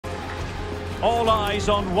All eyes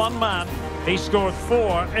on one man. He scored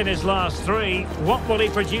 4 in his last 3. What will he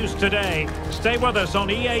produce today? Stay with us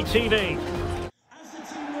on EA TV.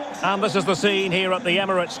 And this is the scene here at the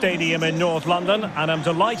Emirates Stadium in North London, and I'm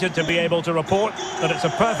delighted to be able to report that it's a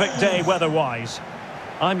perfect day weather-wise.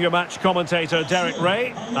 I'm your match commentator, Derek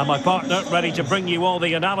Ray, and my partner, ready to bring you all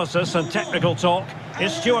the analysis and technical talk,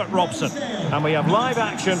 is Stuart Robson. And we have live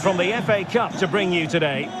action from the FA Cup to bring you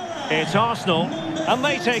today. It's Arsenal, and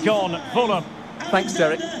they take on Fulham. Thanks,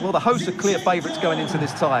 Derek. Well, the hosts are clear favourites going into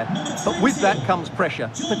this tie. But with that comes pressure,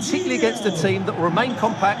 particularly against a team that will remain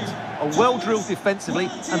compact, are well-drilled defensively,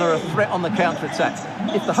 and are a threat on the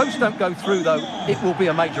counter-attack. If the hosts don't go through, though, it will be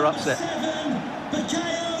a major upset.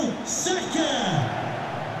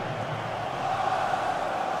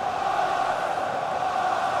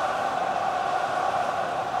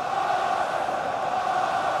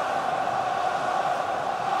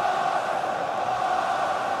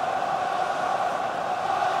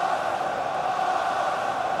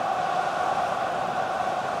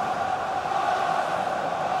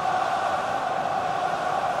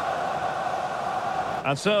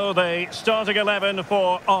 And so the starting 11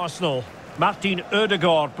 for Arsenal. Martin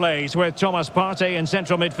Ødegaard plays with Thomas Partey in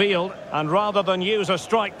central midfield. And rather than use a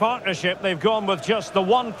strike partnership, they've gone with just the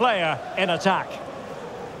one player in attack.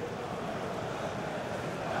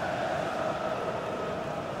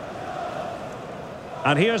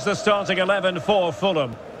 And here's the starting 11 for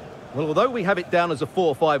Fulham. Well, although we have it down as a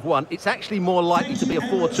 4-5-1, it's actually more likely to be a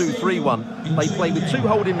 4-2-3-1. They play with 2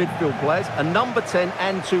 holding midfield players, a number 10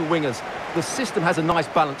 and 2 wingers. The system has a nice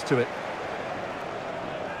balance to it.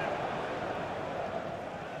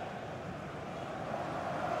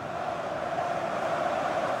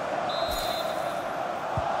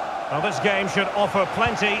 Well, this game should offer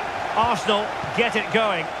plenty. Arsenal get it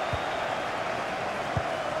going.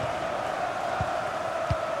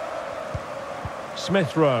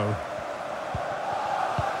 Smith Rowe.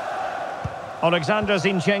 Alexander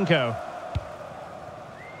Zinchenko.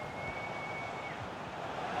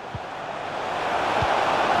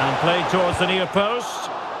 And played towards the near post.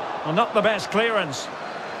 Well, not the best clearance.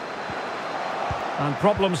 And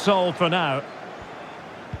problem solved for now.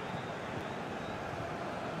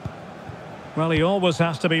 Well, he always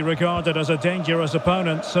has to be regarded as a dangerous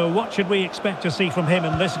opponent, so what should we expect to see from him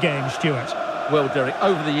in this game, Stuart? Well, Derek,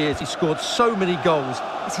 over the years, he's scored so many goals.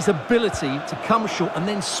 It's his ability to come short and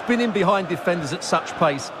then spin in behind defenders at such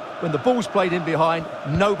pace. When the ball's played in behind,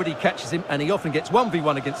 nobody catches him, and he often gets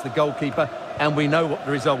 1v1 against the goalkeeper, and we know what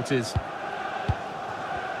the result is.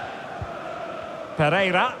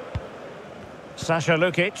 Pereira. Sasha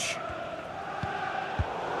Lukic.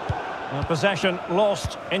 And possession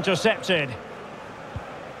lost, intercepted.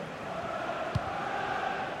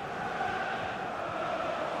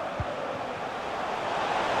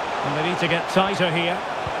 And they need to get tighter here.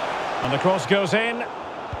 And the cross goes in.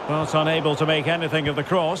 Well, it's unable to make anything of the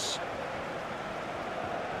cross.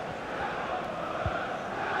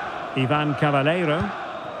 Ivan Cavaleiro.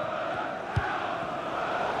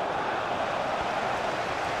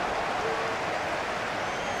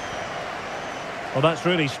 Well, that's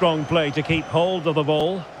really strong play to keep hold of the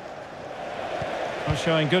ball. Well,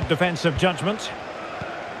 showing good defensive judgment.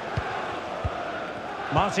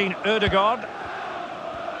 Martin Ødegaard.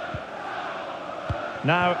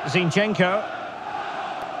 Now Zinchenko.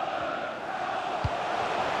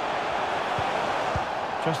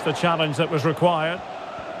 Just the challenge that was required.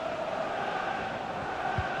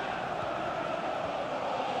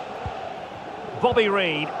 Bobby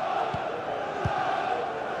Reid.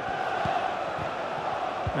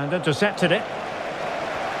 And intercepted it.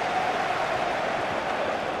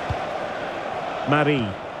 Marie.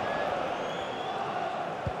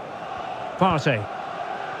 Partey.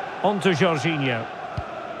 On to Jorginho.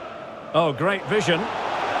 Oh, great vision.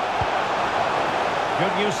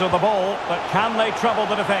 Good use of the ball, but can they trouble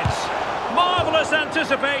the defence? Marvellous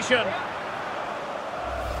anticipation.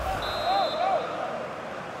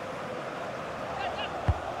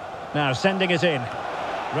 Now sending it in.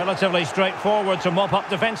 Relatively straightforward to mop up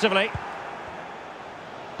defensively.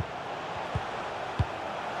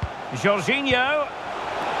 Jorginho.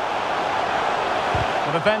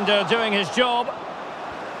 The defender doing his job.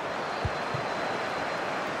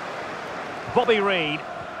 Bobby Reid.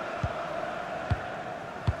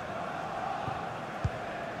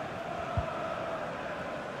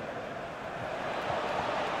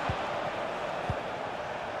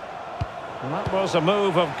 And that was a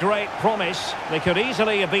move of great promise. They could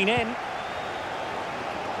easily have been in.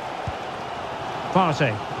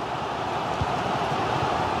 Partey.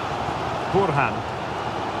 Burhan.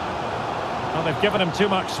 Well, they've given him too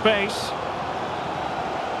much space.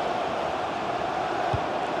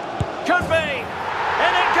 Could be.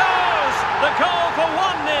 In it goes. The goal for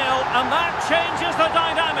 1-0, and that changes the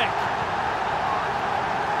dynamic.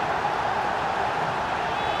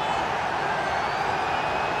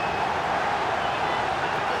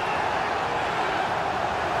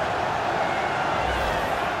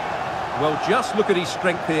 Well, just look at his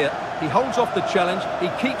strength here. He holds off the challenge,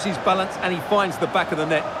 he keeps his balance, and he finds the back of the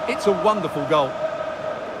net. It's a wonderful goal.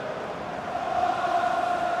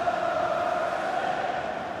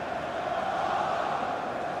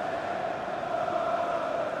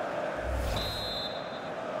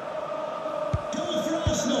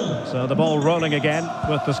 So the ball rolling again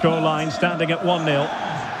with the scoreline standing at 1-0.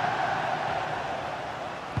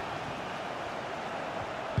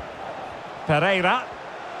 Pereira.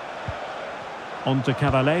 On to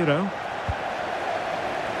Caballero.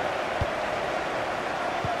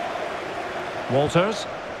 Walters.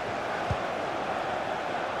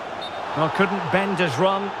 Well, couldn't bend his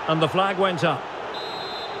run, and the flag went up.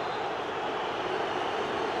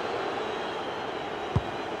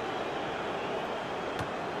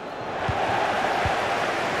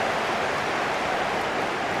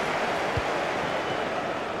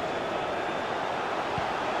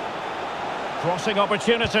 Crossing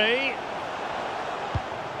opportunity.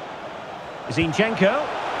 Zinchenko.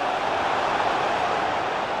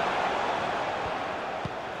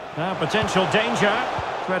 Now potential danger.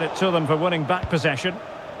 Credit to them for winning back possession.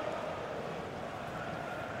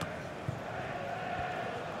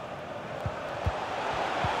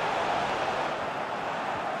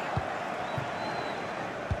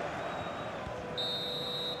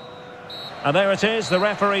 And there it is, the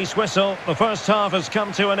referee's whistle. The first half has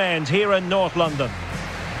come to an end here in North London.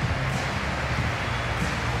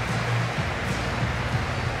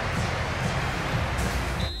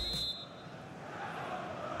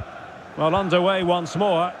 Well, underway once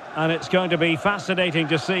more, and it's going to be fascinating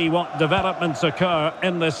to see what developments occur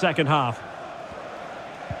in this second half.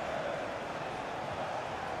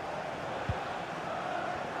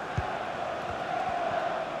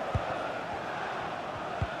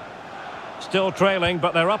 Still trailing,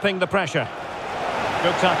 but they're upping the pressure.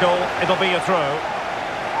 Good tackle, it'll be a throw.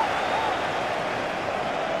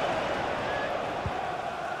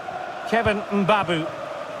 Kevin Mbabu.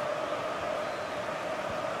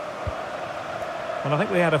 Well, I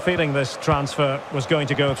think we had a feeling this transfer was going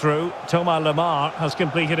to go through. Thomas Lemar has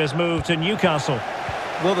completed his move to Newcastle.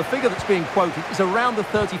 Well, the figure that's being quoted is around the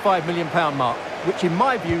 £35 million mark, which in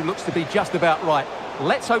my view looks to be just about right.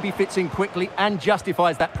 Let's hope he fits in quickly and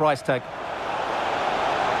justifies that price tag.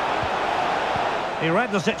 He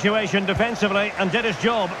read the situation defensively and did his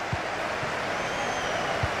job.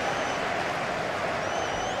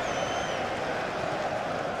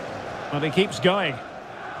 But he keeps going.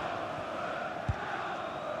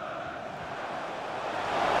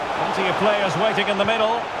 Plenty of players waiting in the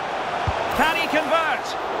middle. Can he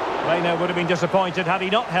convert? Reina would have been disappointed had he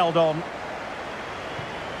not held on.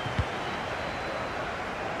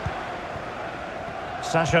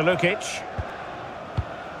 Sasha Lukic.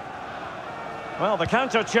 Well, the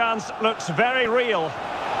counter chance looks very real.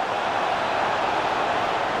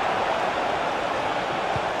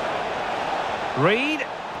 Reed.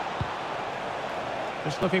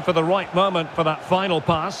 Just looking for the right moment for that final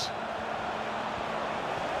pass.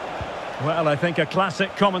 Well, I think a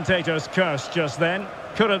classic commentator's curse just then.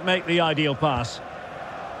 Couldn't make the ideal pass.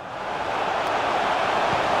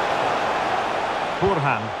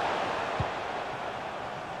 Burhan.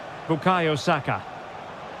 Bukayo Saka.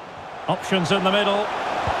 Options in the middle.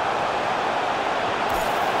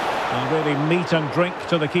 And really meat and drink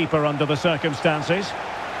to the keeper under the circumstances.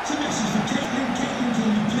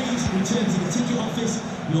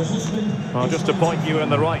 Well, just to point you in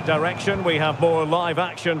the right direction, we have more live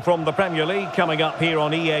action from the Premier League coming up here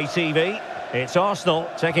on EA TV. It's Arsenal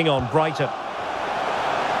taking on Brighton.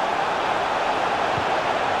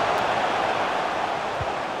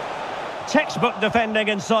 Textbook defending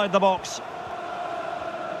inside the box.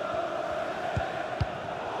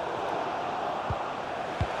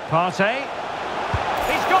 Partey.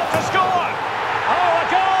 He's got to score! Oh, a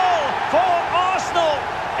goal for Arsenal!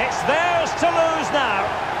 It's theirs to lose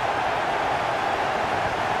now.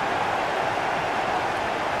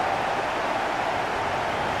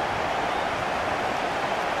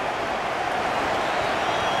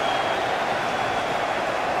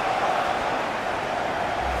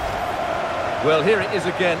 Well, here it is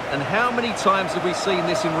again, and how many times have we seen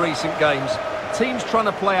this in recent games? Teams trying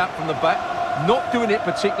to play out from the back, not doing it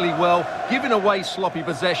particularly well, giving away sloppy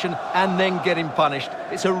possession and then getting punished.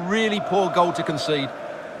 It's a really poor goal to concede.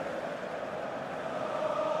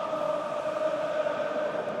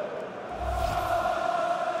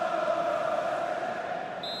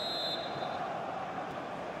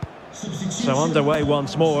 So underway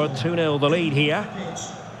once more, 2-0 the lead here.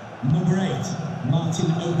 Number 8,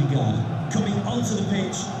 Martin Odegaard. Coming onto the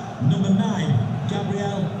pitch, number 9,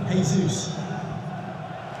 Gabriel Jesus.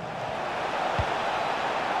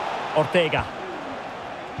 Ortega.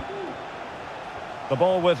 The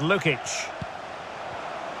ball with Lukic.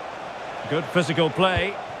 Good physical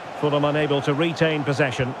play. Fulham unable to retain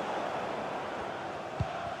possession.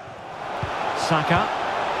 Saka.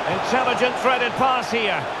 Intelligent threaded pass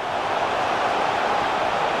here.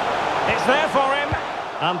 It's there for him.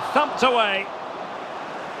 And thumped away.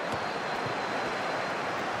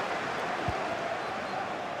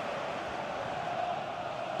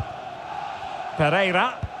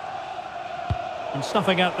 Pereira. And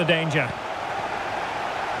snuffing out the danger.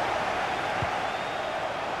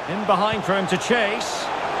 In behind for him to chase.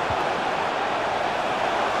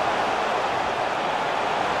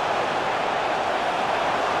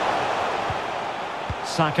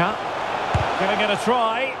 Saka. Giving it a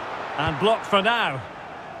try. And blocked for now.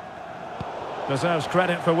 Deserves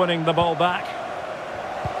credit for winning the ball back.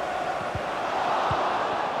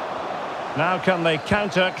 Now can they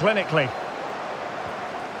counter clinically?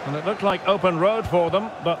 And it looked like open road for them,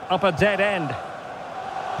 but up a dead end.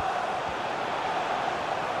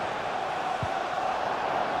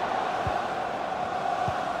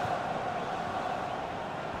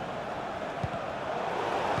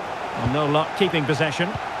 And no luck keeping possession.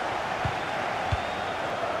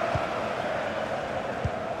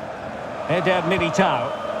 Eder Militao.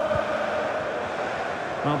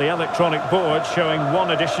 Well, the electronic board showing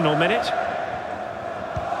 1 additional minute.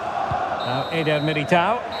 Now Eder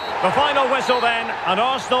Militao. The final whistle then, and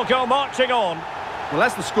Arsenal go marching on. Well,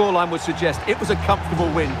 as the scoreline would suggest, it was a comfortable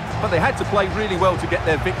win, but they had to play really well to get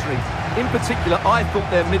their victory. In particular, I thought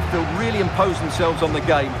their midfield really imposed themselves on the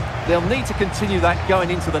game. They'll need to continue that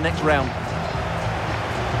going into the next round.